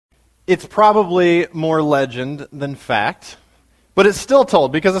It's probably more legend than fact, but it's still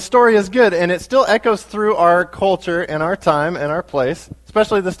told because the story is good and it still echoes through our culture and our time and our place,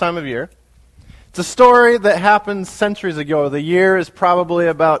 especially this time of year. It's a story that happened centuries ago. The year is probably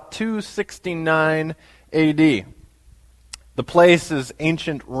about 269 AD. The place is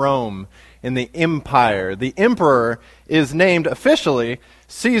ancient Rome in the empire. The emperor is named officially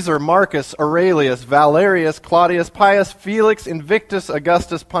Caesar, Marcus, Aurelius, Valerius, Claudius, Pius, Felix, Invictus,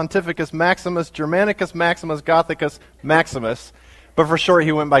 Augustus, Pontificus, Maximus, Germanicus, Maximus, Gothicus, Maximus. But for short,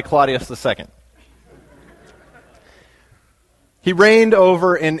 he went by Claudius II. He reigned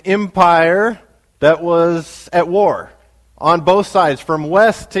over an empire that was at war on both sides. From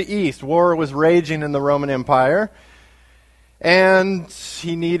west to east, war was raging in the Roman Empire. And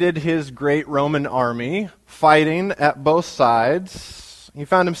he needed his great Roman army fighting at both sides. He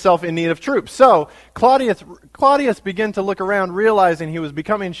found himself in need of troops. So Claudius began to look around, realizing he was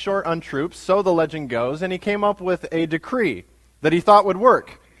becoming short on troops, so the legend goes, and he came up with a decree that he thought would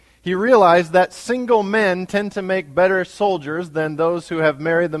work. He realized that single men tend to make better soldiers than those who have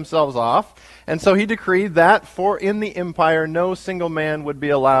married themselves off, and so he decreed that for in the empire no single man would be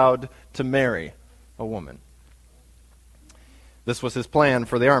allowed to marry a woman. This was his plan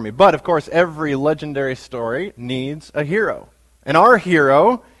for the army. But, of course, every legendary story needs a hero. And our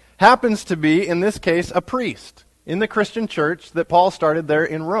hero happens to be, in this case, a priest in the Christian church that Paul started there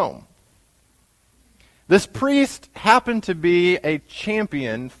in Rome. This priest happened to be a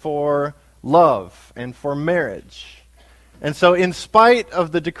champion for love and for marriage. And so in spite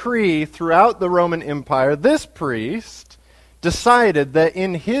of the decree throughout the Roman Empire, this priest decided that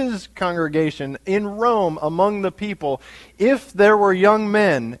in his congregation in Rome among the people, if there were young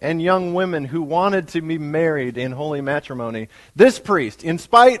men and young women who wanted to be married in holy matrimony, this priest, in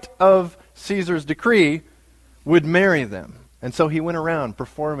spite of Caesar's decree, would marry them. And so he went around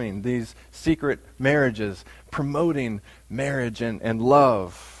performing these secret marriages, promoting marriage and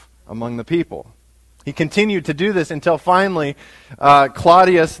love among the people. He continued to do this until finally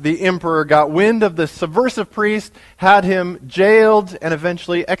Claudius, the emperor, got wind of the subversive priest, had him jailed, and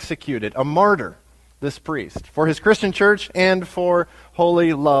eventually executed, a martyr, this priest, for his Christian church and for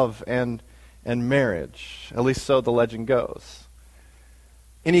holy love and marriage. At least so the legend goes.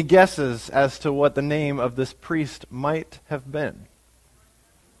 Any guesses as to what the name of this priest might have been?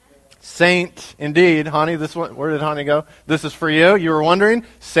 Saint, indeed. Hani, this one, where did Hani go? This is for you. You were wondering?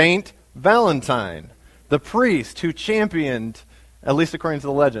 Saint Valentine, the priest who championed, at least according to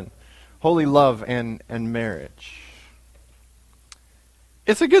the legend, holy love and marriage.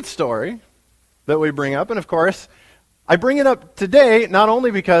 It's a good story that we bring up, and of course, I bring it up today not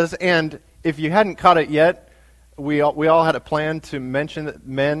only because, and if you hadn't caught it yet, we all had a plan to mention that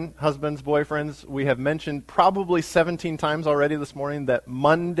men, husbands, boyfriends. We have mentioned probably 17 times already this morning that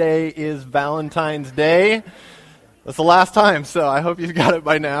Monday is Valentine's Day. That's the last time, so I hope you've got it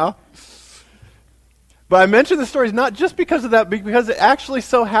by now. But I mention the stories not just because of that, but because it actually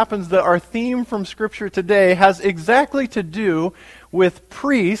so happens that our theme from Scripture today has exactly to do with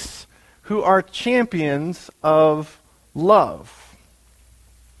priests who are champions of love.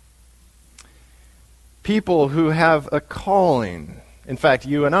 People who have a calling, in fact,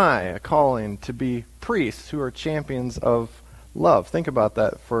 you and I, a calling to be priests who are champions of love. Think about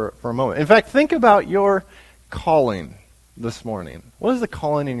that for a moment. In fact, think about your calling this morning. What is the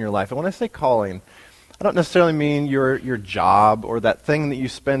calling in your life? And when I say calling, I don't necessarily mean your job or that thing that you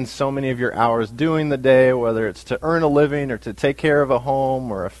spend so many of your hours doing the day, whether it's to earn a living or to take care of a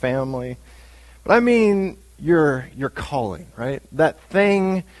home or a family. But I mean your calling, right? That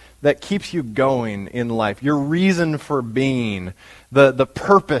thing that keeps you going in life, your reason for being, the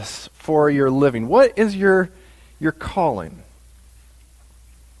purpose for your living. What is your calling?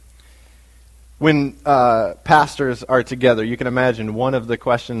 When pastors are together, you can imagine one of the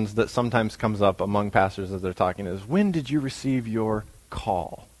questions that sometimes comes up among pastors as they're talking is, when did you receive your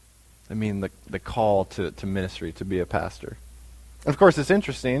call? I mean, the call to ministry, to be a pastor. Of course, it's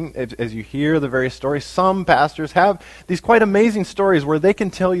interesting, as you hear the various stories, some pastors have these quite amazing stories where they can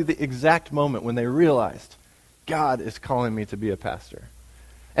tell you the exact moment when they realized, God is calling me to be a pastor.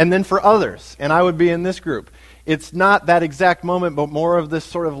 And then for others, and I would be in this group, it's not that exact moment, but more of this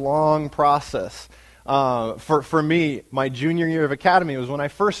sort of long process. For me, my junior year of academy was when I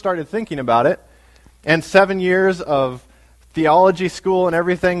first started thinking about it, and 7 years of theology school and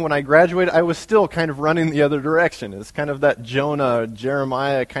everything, when I graduated, I was still kind of running the other direction. It's kind of that Jonah,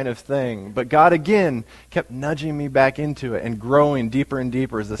 Jeremiah kind of thing. But God, again, kept nudging me back into it and growing deeper and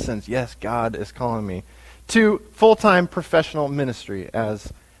deeper as a sense, yes, God is calling me to full-time professional ministry as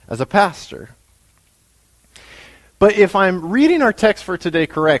a pastor. But if I'm reading our text for today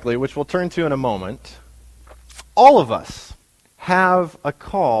correctly, which we'll turn to in a moment, all of us have a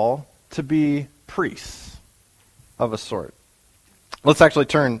call to be priests of a sort. Let's actually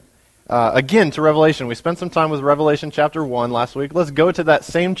turn again to Revelation. We spent some time with Revelation chapter 1 last week. Let's go to that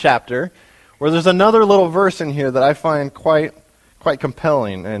same chapter where there's another little verse in here that I find quite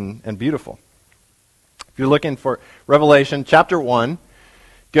compelling and beautiful. If you're looking for Revelation chapter 1,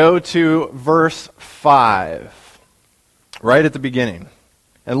 go to verse 5, right at the beginning,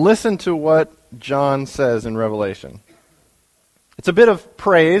 and listen to what John says in Revelation. It's a bit of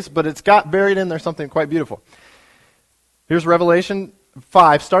praise, but it's got buried in there something quite beautiful. Here's Revelation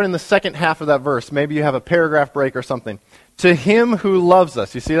 5, starting the second half of that verse. Maybe you have a paragraph break or something. To him who loves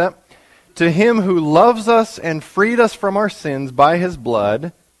us, you see that? To him who loves us and freed us from our sins by his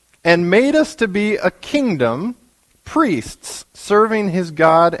blood, and made us to be a kingdom, priests, serving his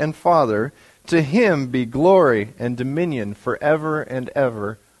God and Father, to him be glory and dominion forever and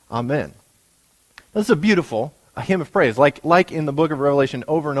ever. Amen. This is a hymn of praise. Like in the book of Revelation,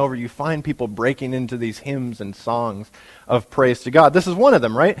 over and over, you find people breaking into these hymns and songs of praise to God. This is one of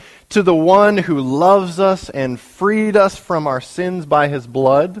them, right? To the one who loves us and freed us from our sins by his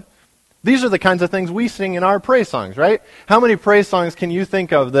blood. These are the kinds of things we sing in our praise songs, right? How many praise songs can you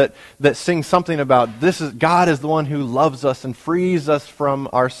think of that sing something about God is the one who loves us and frees us from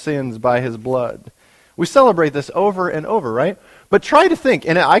our sins by his blood? We celebrate this over and over, right? But try to think,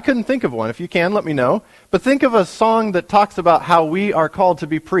 and I couldn't think of one. If you can, let me know. But think of a song that talks about how we are called to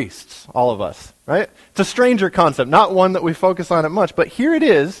be priests, all of us, right? It's a stranger concept, not one that we focus on it much. But here it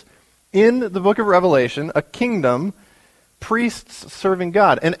is in the book of Revelation, a kingdom, priests serving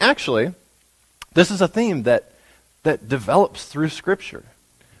God. And actually, this is a theme that develops through Scripture.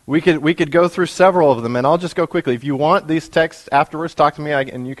 We could go through several of them, and I'll just go quickly. If you want these texts afterwards, talk to me,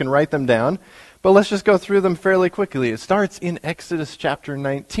 and you can write them down. But let's just go through them fairly quickly. It starts in Exodus chapter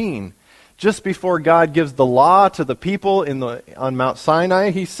 19. Just before God gives the law to the people on Mount Sinai,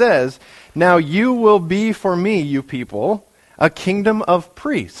 he says, "Now you will be for me, you people, a kingdom of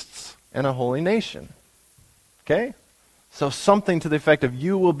priests and a holy nation." Okay? So something to the effect of,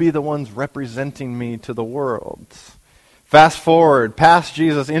 you will be the ones representing me to the world. Fast forward past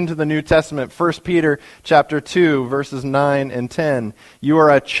Jesus into the New Testament, 1 Peter chapter 2, verses 9 and 10. You are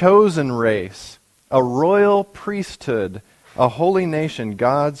a chosen race, a royal priesthood, a holy nation,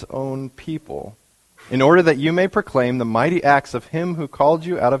 God's own people, in order that you may proclaim the mighty acts of him who called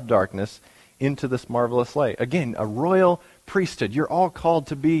you out of darkness into this marvelous light. Again, a royal priesthood. You're all called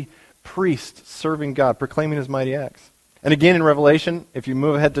to be priests serving God, proclaiming his mighty acts. And again in Revelation, if you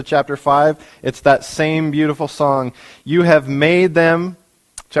move ahead to chapter 5, it's that same beautiful song. You have made them,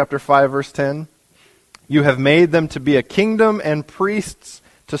 chapter 5, verse 10, you have made them to be a kingdom and priests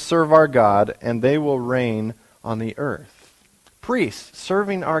to serve our God, and they will reign on the earth. Priests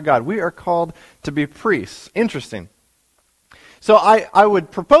serving our God. We are called to be priests. Interesting. So I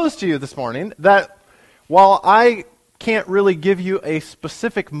would propose to you this morning that while I can't really give you a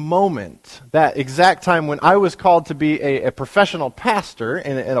specific moment, that exact time when I was called to be a professional pastor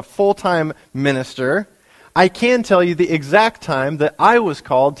and a full-time minister, I can tell you the exact time that I was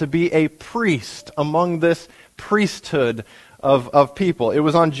called to be a priest among this priesthood of people. It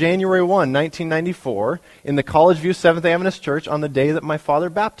was on January 1, 1994, in the College View Seventh-day Adventist Church on the day that my father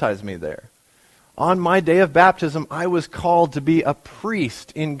baptized me there. On my day of baptism, I was called to be a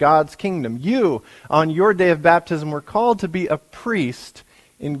priest in God's kingdom. You, on your day of baptism, were called to be a priest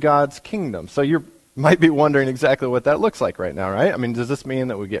in God's kingdom. So you might be wondering exactly what that looks like right now, right? I mean, does this mean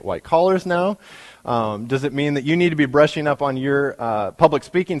that we get white collars now? Does it mean that you need to be brushing up on your public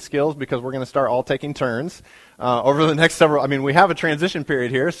speaking skills because we're going to start all taking turns over the next several... I mean, we have a transition period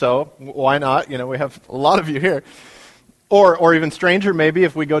here, so why not? You know, we have a lot of you here. Or even stranger, maybe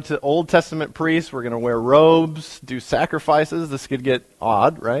if we go to Old Testament priests, we're going to wear robes, do sacrifices. This could get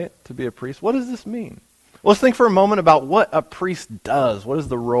odd, right, to be a priest. What does this mean? Well, let's think for a moment about what a priest does. What is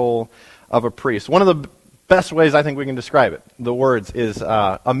the role of a priest? One of the best ways I think we can describe it, the words, is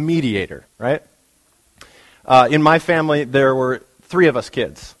a mediator, right? In my family, there were 3 of us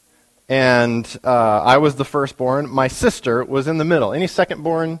kids, and I was the firstborn. My sister was in the middle. Any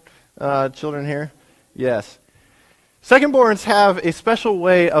second-born children here? Yes. Second-borns have a special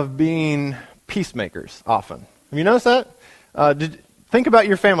way of being peacemakers, often. Have you noticed that? Think about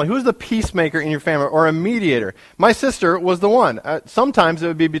your family. Who's the peacemaker in your family or a mediator? My sister was the one. Sometimes it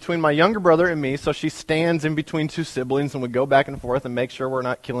would be between my younger brother and me, so she stands in between two siblings and would go back and forth and make sure we're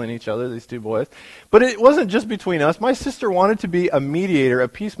not killing each other, these two boys. But it wasn't just between us. My sister wanted to be a mediator, a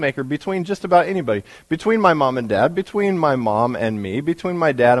peacemaker between just about anybody. Between my mom and dad, between my mom and me, between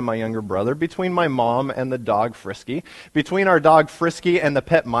my dad and my younger brother, between my mom and the dog Frisky, between our dog Frisky and the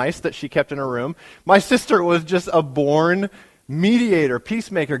pet mice that she kept in her room. My sister was just a born mediator,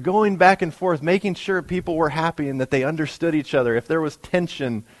 peacemaker, going back and forth, making sure people were happy and that they understood each other. If there was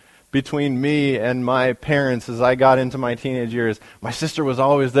tension between me and my parents as I got into my teenage years, my sister was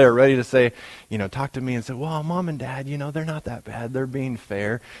always there, ready to say, talk to me and say, well, Mom and Dad, they're not that bad. They're being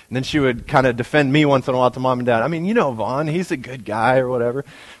fair. And then she would kind of defend me once in a while to Mom and Dad. I mean, Vaughn, he's a good guy or whatever.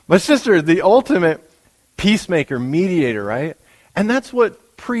 My sister, the ultimate peacemaker, mediator, right? And that's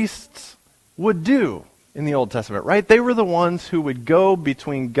what priests would do in the Old Testament, right? They were the ones who would go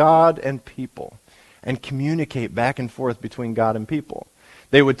between God and people and communicate back and forth between God and people.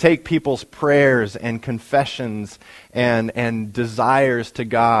 They would take people's prayers and confessions and desires to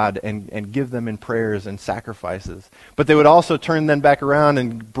God and give them in prayers and sacrifices. But they would also turn them back around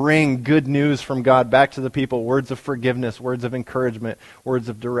and bring good news from God back to the people, words of forgiveness, words of encouragement, words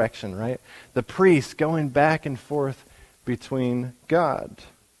of direction, right? The priests going back and forth between God.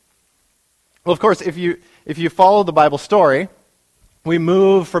 Well, of course, if you follow the Bible story, we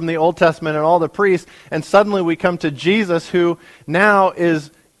move from the Old Testament and all the priests, and suddenly we come to Jesus, who now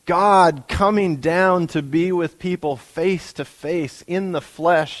is God coming down to be with people face to face, in the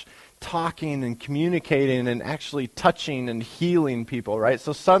flesh, talking and communicating and actually touching and healing people, right?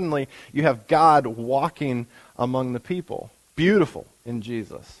 So suddenly you have God walking among the people. Beautiful in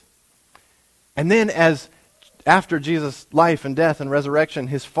Jesus. And then after Jesus' life and death and resurrection,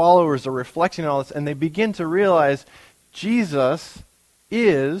 his followers are reflecting on all this, and they begin to realize Jesus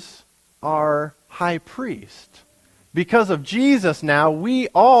is our high priest. Because of Jesus now, we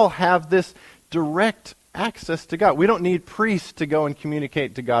all have this direct access to God. We don't need priests to go and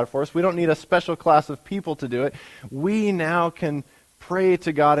communicate to God for us. We don't need a special class of people to do it. We now can pray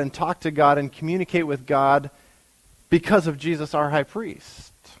to God and talk to God and communicate with God because of Jesus, our high priest.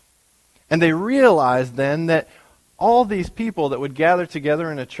 And they realized then that all these people that would gather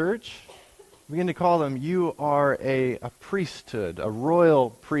together in a church, begin to call them, you are a priesthood, a royal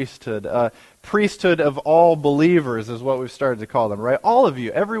priesthood, a priesthood of all believers is what we've started to call them, right? All of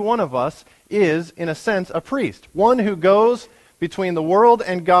you, every one of us is, in a sense, a priest. One who goes between the world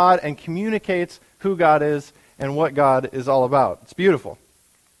and God and communicates who God is and what God is all about. It's beautiful.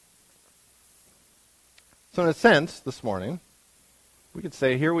 So in a sense, this morning, we could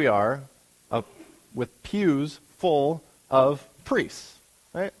say here we are, with pews full of priests,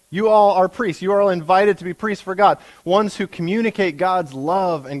 right? You all are priests. You are all invited to be priests for God, ones who communicate God's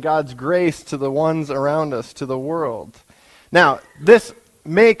love and God's grace to the ones around us, to the world. Now, this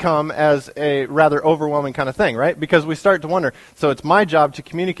may come as a rather overwhelming kind of thing, right? Because we start to wonder, so it's my job to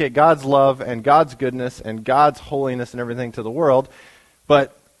communicate God's love and God's goodness and God's holiness and everything to the world,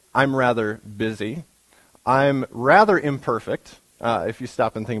 but I'm rather busy. I'm rather imperfect. If you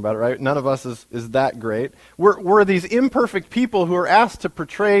stop and think about it, right? None of us is that great. We're these imperfect people who are asked to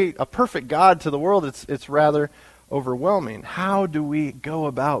portray a perfect God to the world. It's rather overwhelming. How do we go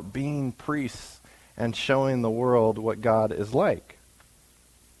about being priests and showing the world what God is like?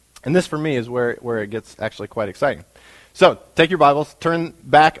 And this, for me, is where it gets actually quite exciting. So, take your Bibles, turn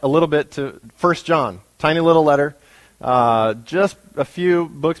back a little bit to 1 John. Tiny little letter. Just a few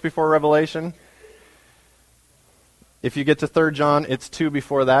books before Revelation. If you get to 3 John, it's 2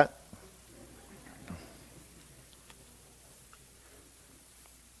 before that.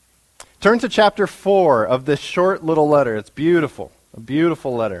 Turn to chapter 4 of this short little letter. It's beautiful, a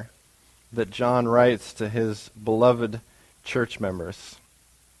beautiful letter that John writes to his beloved church members.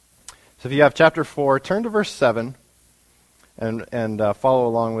 So if you have chapter 4, turn to verse 7 and follow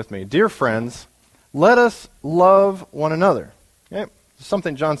along with me. Dear friends, let us love one another. Okay?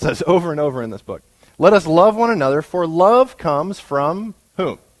 Something John says over and over in this book. Let us love one another, for love comes from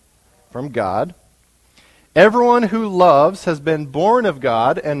whom? From God. Everyone who loves has been born of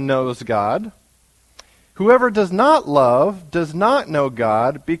God and knows God. Whoever does not love does not know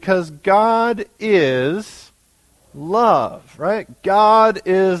God, because God is love, right? God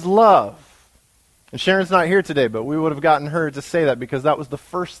is love. And Sharon's not here today, but we would have gotten her to say that because that was the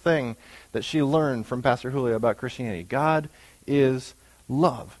first thing that she learned from Pastor Julio about Christianity. God is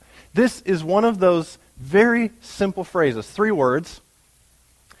love. This is one of those very simple phrases, 3 words,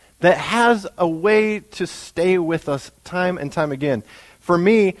 that has a way to stay with us time and time again. For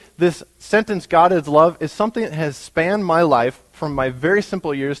me, this sentence, God is love, is something that has spanned my life from my very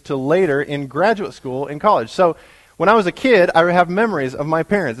simple years to later in graduate school in college. So when I was a kid, I have memories of my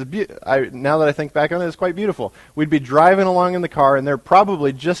parents. Now that I think back on it, it's quite beautiful. We'd be driving along in the car, and they're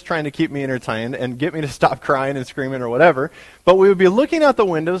probably just trying to keep me entertained and get me to stop crying and screaming or whatever. But we would be looking out the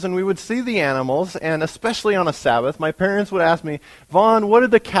windows, and we would see the animals, and especially on a Sabbath, my parents would ask me, Vaughn, what did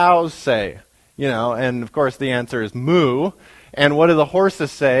the cows say? And of course the answer is moo. And what do the horses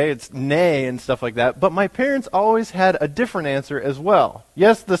say? It's neigh and stuff like that. But my parents always had a different answer as well.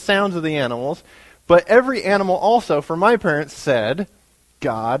 Yes, the sounds of the animals, but every animal also, for my parents, said,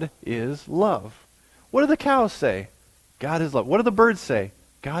 God is love. What do the cows say? God is love. What do the birds say?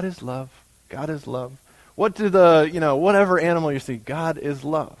 God is love. God is love. What do the, whatever animal you see? God is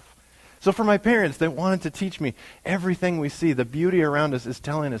love. So for my parents, they wanted to teach me everything we see, the beauty around us is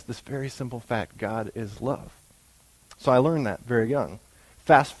telling us this very simple fact, God is love. So I learned that very young.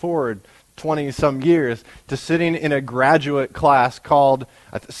 Fast forward 20-some years to sitting in a graduate class called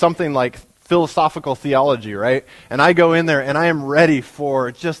something like philosophical theology, right? And I go in there and I am ready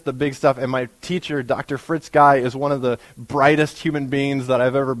for just the big stuff. And my teacher, Dr. Fritz Guy, is one of the brightest human beings that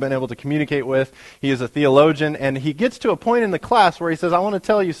I've ever been able to communicate with. He is a theologian, and he gets to a point in the class where he says, I want to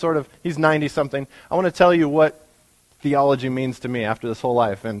tell you he's 90-something, I want to tell you what theology means to me after this whole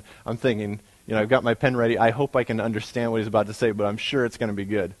life. And I'm thinking, I've got my pen ready. I hope I can understand what he's about to say, but I'm sure it's going to be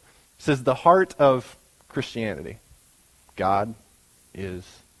good. He says, the heart of Christianity, God is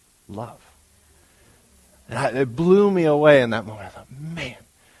love. And it blew me away in that moment. I thought, man,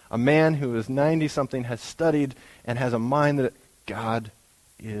 a man who is 90-something has studied and has a mind that God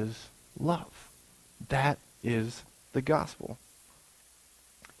is love. That is the gospel.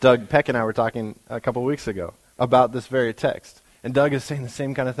 Doug Peck and I were talking a couple weeks ago about this very text. And Doug is saying the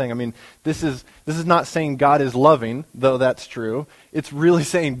same kind of thing. I mean, this is not saying God is loving, though that's true. It's really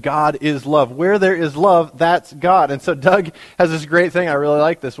saying God is love. Where there is love, that's God. And so Doug has this great thing, I really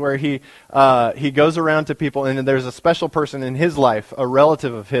like this, where he goes around to people, and there's a special person in his life, a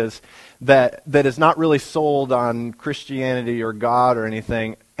relative of his, that is not really sold on Christianity or God or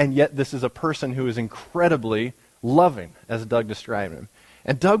anything, and yet this is a person who is incredibly loving, as Doug described him.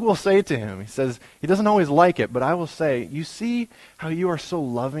 And Doug will say to him, he says, he doesn't always like it, but I will say, you see how you are so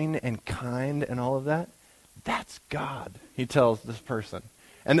loving and kind and all of that? That's God, he tells this person.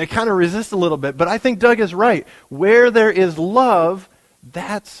 And they kind of resist a little bit, but I think Doug is right. Where there is love,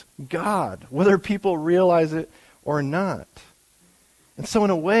 that's God, whether people realize it or not. And so in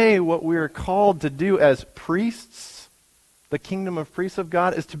a way, what we are called to do as priests, the kingdom of priests of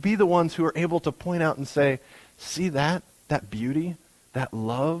God, is to be the ones who are able to point out and say, see that beauty? That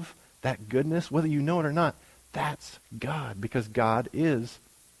love, that goodness, whether you know it or not, that's God, because God is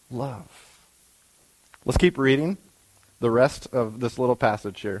love. Let's keep reading the rest of this little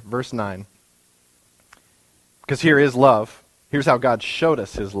passage here. Verse 9. Because here is love. Here's how God showed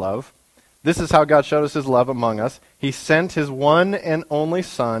us his love. This is how God showed us his love among us. He sent his one and only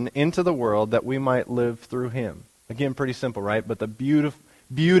Son into the world that we might live through him. Again, pretty simple, right? But the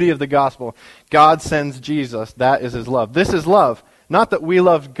beauty of the gospel, God sends Jesus. That is his love. This is love. Not that we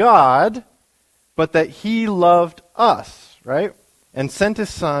loved God, but that he loved us, right? And sent his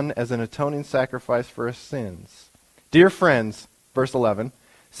Son as an atoning sacrifice for our sins. Dear friends, verse 11,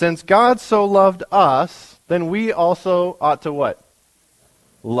 since God so loved us, then we also ought to what?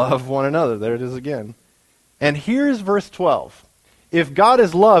 Love one another. There it is again. And here's verse 12. If God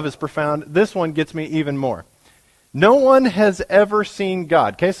is love is profound, this one gets me even more. No one has ever seen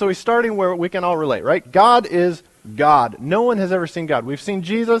God. Okay, so he's starting where we can all relate, right? God is God. No one has ever seen God. We've seen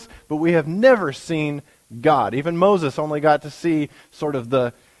Jesus, but we have never seen God. Even Moses only got to see sort of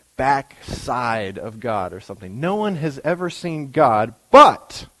the back side of God or something. No one has ever seen God,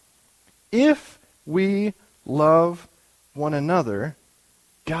 but if we love one another,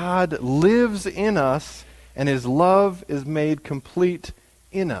 God lives in us and his love is made complete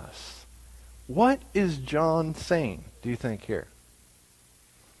in us. What is John saying, do you think, here?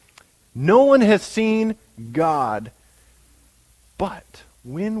 No one has seen God, but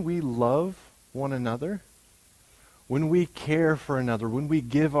when we love one another, when we care for another, when we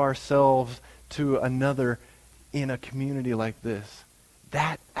give ourselves to another in a community like this,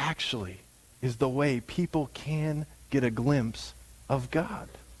 that actually is the way people can get a glimpse of God.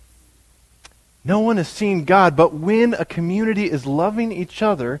 No one has seen God, but when a community is loving each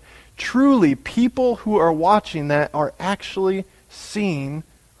other, truly people who are watching that are actually seeing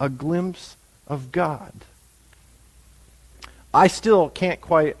a glimpse of God. I still can't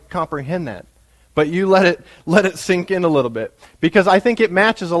quite comprehend that, but you let it sink in a little bit, because I think it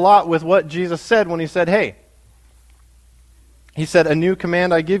matches a lot with what Jesus said when he said, hey, he said, a new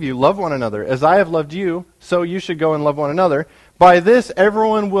command I give you, love one another. As I have loved you, so you should go and love one another. By this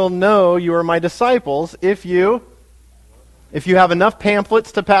everyone will know you are my disciples if you have enough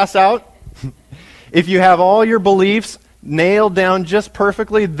pamphlets to pass out, if you have all your beliefs nailed down just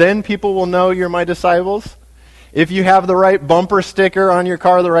perfectly, then people will know you're my disciples. If you have the right bumper sticker on your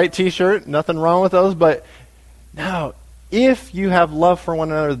car, the right t-shirt, nothing wrong with those, but no, if you have love for one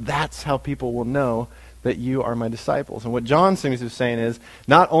another, that's how people will know that you are my disciples. And what John seems to be saying is,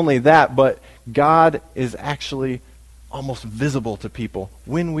 not only that, but God is actually almost visible to people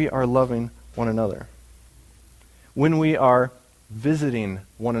when we are loving one another. When we are visiting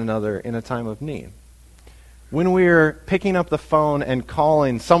one another in a time of need. When we're picking up the phone and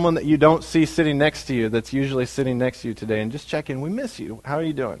calling someone that you don't see sitting next to you that's usually sitting next to you today and just checking, we miss you. How are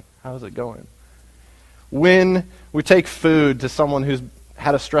you doing? How's it going? When we take food to someone who's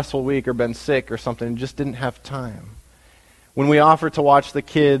had a stressful week or been sick or something and just didn't have time. When we offer to watch the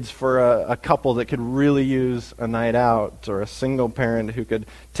kids for a couple that could really use a night out, or a single parent who could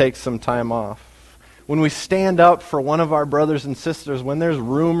take some time off. When we stand up for one of our brothers and sisters, when there's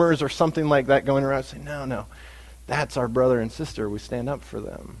rumors or something like that going around, say, no, that's our brother and sister. We stand up for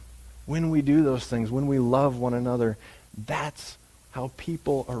them. When we do those things, when we love one another, that's how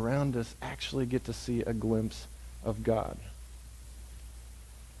people around us actually get to see a glimpse of God.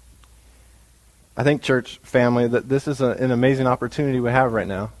 I think, church family, that this is an amazing opportunity we have right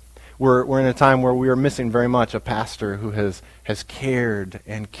now. We're in a time where we are missing very much a pastor who has cared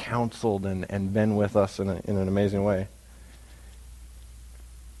and counseled and been with us in an amazing way.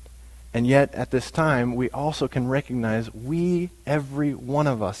 And yet, at this time, we also can recognize every one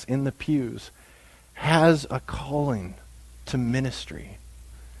of us in the pews, has a calling to ministry,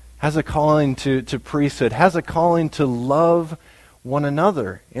 has a calling to priesthood, has a calling to love one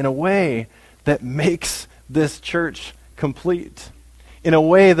another in a way that makes this church complete. In a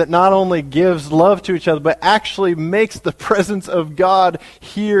way that not only gives love to each other, but actually makes the presence of God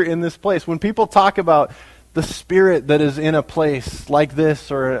here in this place. When people talk about the Spirit that is in a place like this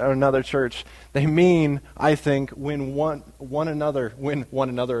or another church, they mean, I think, when one another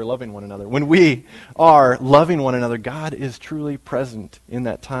are loving one another. When we are loving one another, God is truly present in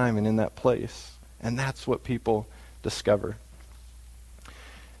that time and in that place. And that's what people discover.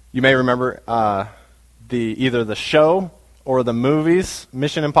 You may remember either the show or the movies,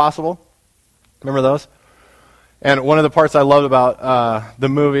 Mission Impossible. Remember those? And one of the parts I loved about the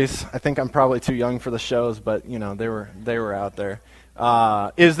movies, I think I'm probably too young for the shows, but they were out there,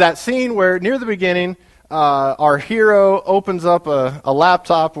 is that scene where near the beginning, our hero opens up a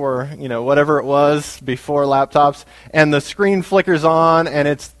laptop or whatever it was before laptops, and the screen flickers on, and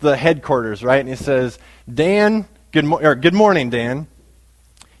it's the headquarters, right? And he says, "Dan, good morning, Dan.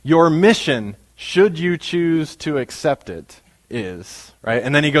 Your mission, should you choose to accept it, is," right?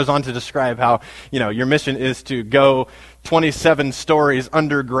 And then he goes on to describe how, your mission is to go 27 stories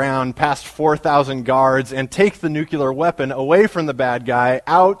underground past 4,000 guards and take the nuclear weapon away from the bad guy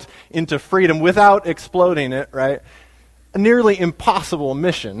out into freedom without exploding it, right? A nearly impossible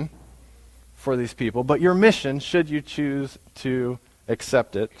mission for these people, but your mission, should you choose to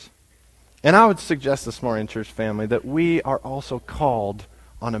accept it. And I would suggest this morning, church family, that we are also called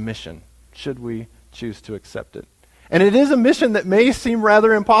on a mission, should we choose to accept it. And it is a mission that may seem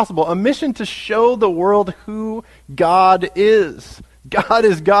rather impossible, a mission to show the world who God is. God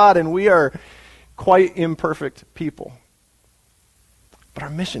is God, and we are quite imperfect people. But our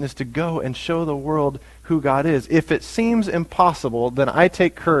mission is to go and show the world who God is. If it seems impossible, then I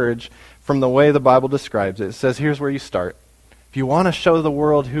take courage from the way the Bible describes it. It says, here's where you start. If you want to show the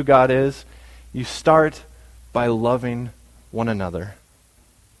world who God is, you start by loving one another.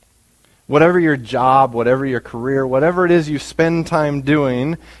 Whatever your job, whatever your career, whatever it is you spend time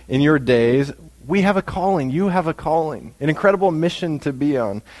doing in your days, we have a calling. You have a calling. An incredible mission to be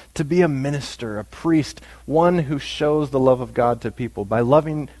on. To be a minister, a priest, one who shows the love of God to people by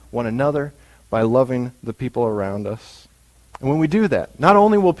loving one another, by loving the people around us. And when we do that, not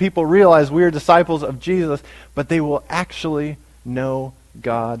only will people realize we are disciples of Jesus, but they will actually know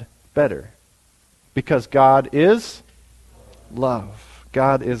God better. Because God is love.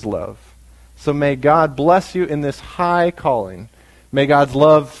 God is love. So may God bless you in this high calling. May God's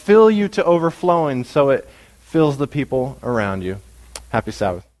love fill you to overflowing so it fills the people around you. Happy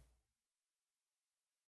Sabbath.